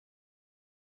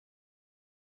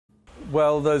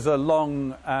Well, there's a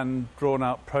long and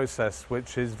drawn-out process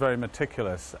which is very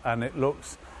meticulous, and it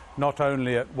looks not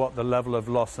only at what the level of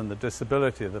loss and the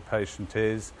disability of the patient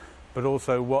is, but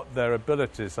also what their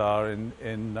abilities are in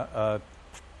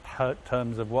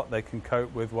terms of what they can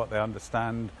cope with, what they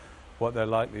understand, what they're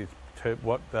likely to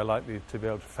be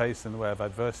able to face in the way of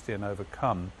adversity and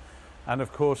overcome. And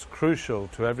of course, crucial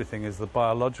to everything is the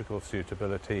biological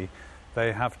suitability.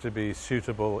 They have to be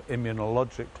suitable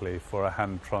immunologically for a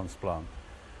hand transplant,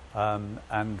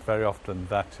 and very often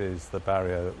that is the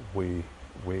barrier we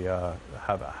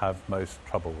have most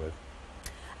trouble with.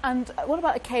 And what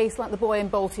about a case like the boy in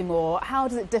Baltimore? How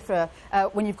does it differ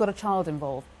when you've got a child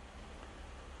involved?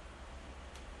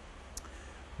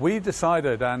 We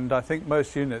decided, and I think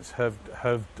most units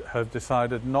have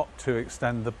decided, not to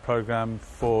extend the programme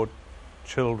for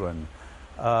children.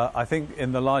 I think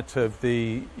in the light of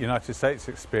the United States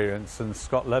experience and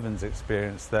Scott Levin's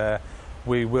experience there,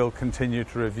 we will continue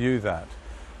to review that.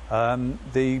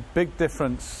 The big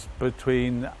difference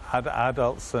between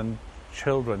adults and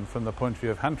children from the point of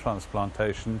view of hand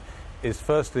transplantation is,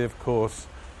 firstly, of course,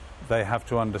 they have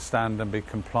to understand and be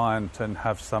compliant and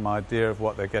have some idea of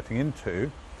what they're getting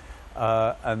into,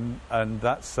 and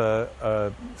that's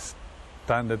a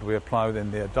standard we apply within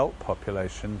the adult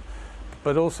population.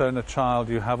 But also in a child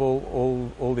you have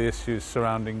all the issues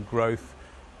surrounding growth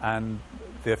and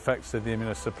the effects of the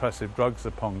immunosuppressive drugs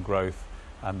upon growth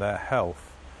and their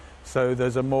health. So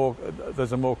there's a more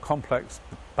complex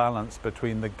balance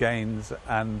between the gains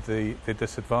and the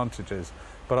disadvantages.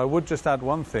 But I would just add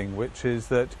one thing, which is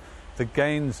that the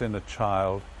gains in a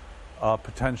child are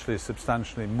potentially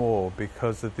substantially more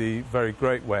because of the very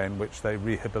great way in which they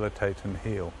rehabilitate and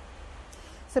heal.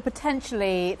 So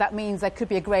potentially that means there could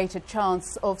be a greater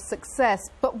chance of success.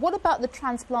 But what about the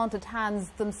transplanted hands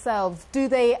themselves? Do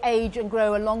they age and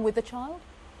grow along with the child?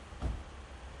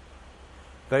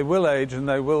 They will age and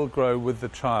they will grow with the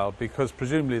child, because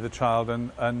presumably the child,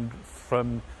 and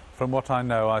from what I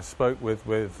know, I spoke with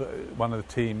one of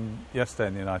the team yesterday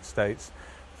in the United States,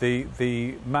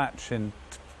 the match in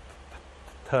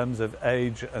terms of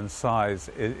age and size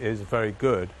is very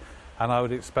good, and I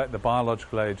would expect the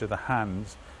biological age of the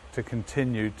hands to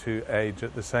continue to age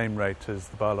at the same rate as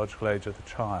the biological age of the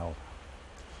child.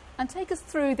 And take us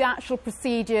through the actual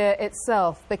procedure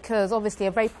itself, because obviously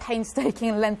a very painstaking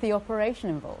and lengthy operation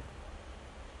involved.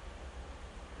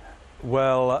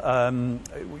 Well,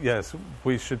 yes,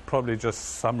 we should probably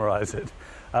just summarise it.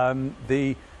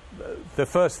 The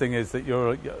first thing is that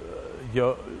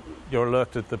you're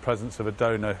alerted to the presence of a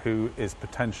donor who is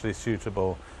potentially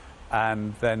suitable,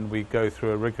 and then we go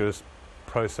through a rigorous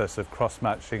process of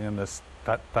cross-matching and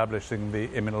establishing the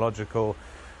immunological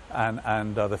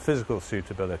and the physical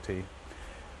suitability.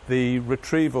 The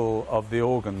retrieval of the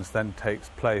organs then takes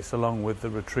place, along with the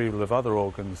retrieval of other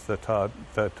organs that are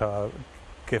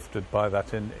gifted by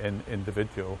that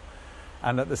individual.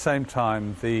 And at the same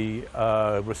time, the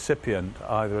recipient,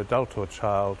 either adult or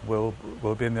child, will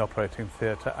be in the operating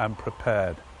theatre and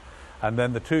prepared. And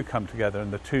then the two come together,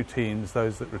 and the two teams,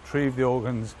 those that retrieve the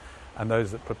organs and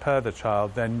those that prepare the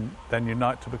child, then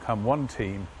unite to become one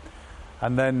team.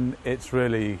 And then it's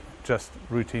really just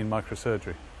routine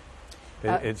microsurgery.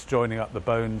 It's joining up the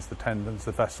bones, the tendons,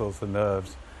 the vessels, the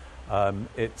nerves.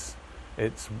 It's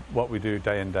what we do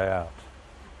day in, day out.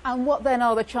 And what then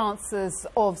are the chances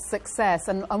of success,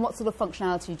 and what sort of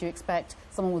functionality do you expect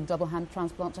someone with a double hand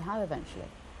transplant to have eventually?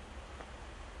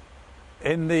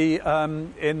 In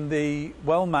the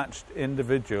well-matched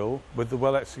individual with the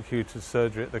well-executed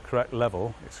surgery at the correct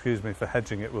level, excuse me for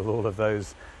hedging it with all of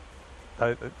those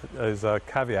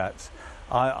caveats,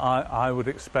 I would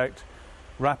expect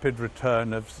rapid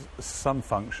return of some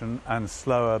function and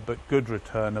slower but good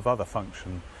return of other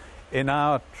function. In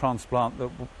our transplant that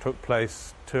took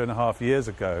place 2.5 years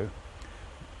ago,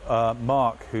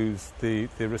 Mark, who's the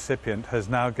recipient, has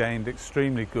now gained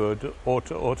extremely good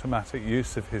automatic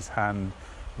use of his hand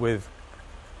with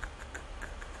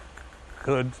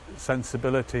good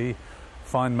sensibility,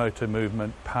 fine motor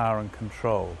movement, power and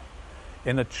control.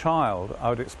 In a child, I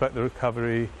would expect the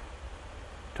recovery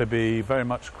to be very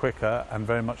much quicker and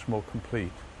very much more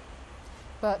complete.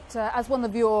 But as one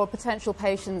of your potential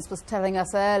patients was telling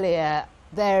us earlier,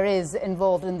 there is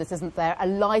involved in this, isn't there, a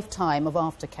lifetime of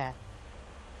aftercare?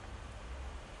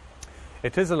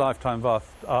 It is a lifetime of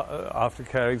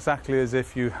aftercare, exactly as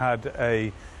if you had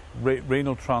a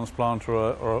renal transplant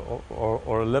or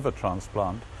a liver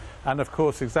transplant. And of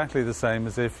course exactly the same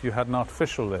as if you had an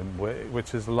artificial limb,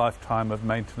 which is a lifetime of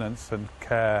maintenance and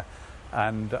care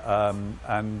and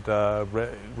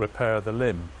repair of the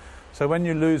limb. So when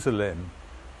you lose a limb,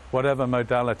 whatever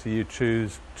modality you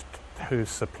choose who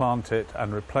supplant it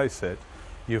and replace it,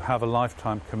 you have a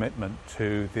lifetime commitment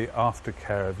to the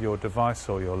aftercare of your device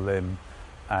or your limb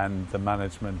and the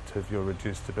management of your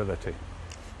reduced ability.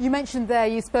 You mentioned there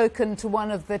you've spoken to one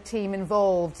of the team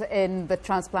involved in the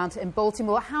transplant in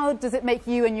Baltimore. How does it make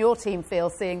you and your team feel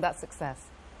seeing that success?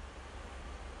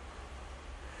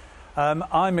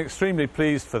 I'm extremely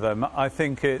pleased for them. I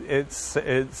think it's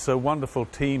a wonderful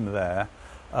team there.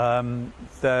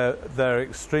 They're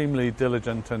extremely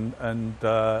diligent and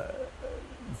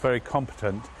very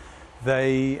competent.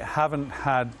 They haven't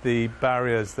had the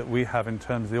barriers that we have in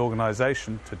terms of the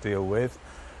organisation to deal with,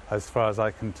 as far as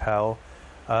I can tell.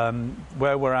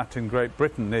 Where we're at in Great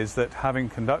Britain is that, having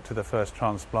conducted the first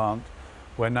transplant,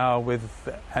 we're now with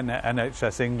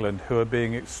NHS England, who are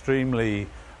being extremely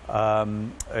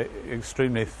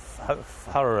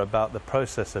thorough about the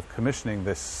process of commissioning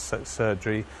this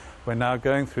surgery. We're now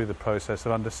going through the process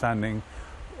of understanding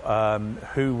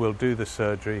who will do the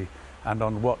surgery and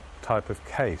on what type of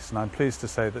case. And I'm pleased to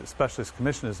say that specialist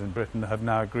commissioners in Britain have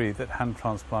now agreed that hand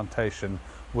transplantation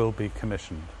will be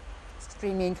commissioned.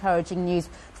 Extremely encouraging news.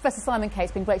 Professor Simon Kate,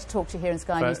 it's been great to talk to you here in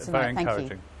Sky News tonight. Very encouraging.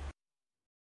 Thank you.